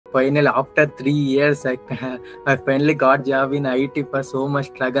Finally, after 3 years, I finally got job in IT for so much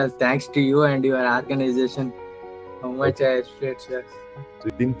struggle. Thanks to you and your organization. How much I appreciate, sir. So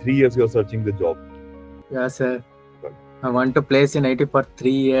within 3 years, you are searching the job. Yes, sir. I want to place in IT for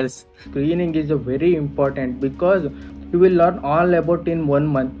 3 years. Screening is a very important because you will learn all about in 1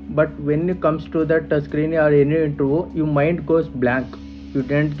 month. But when it comes to that screening or any interview, your mind goes blank. You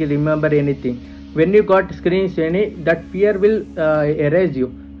don't remember anything. When you got screening training, that fear will erase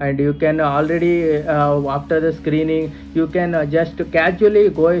you. And you can already after the screening, you can just casually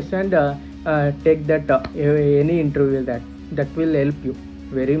go and take that any interview that will help you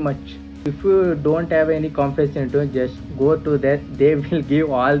very much. If you don't have any confidence into it, just go to that. They will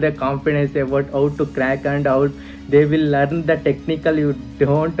give all the confidence about how to crack and how they will learn the technical. You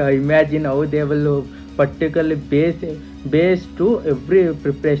don't imagine how they will particularly based to every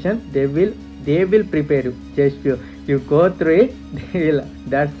preparation. They will prepare you. Just you go through it.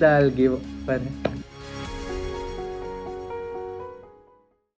 That's all I'll give for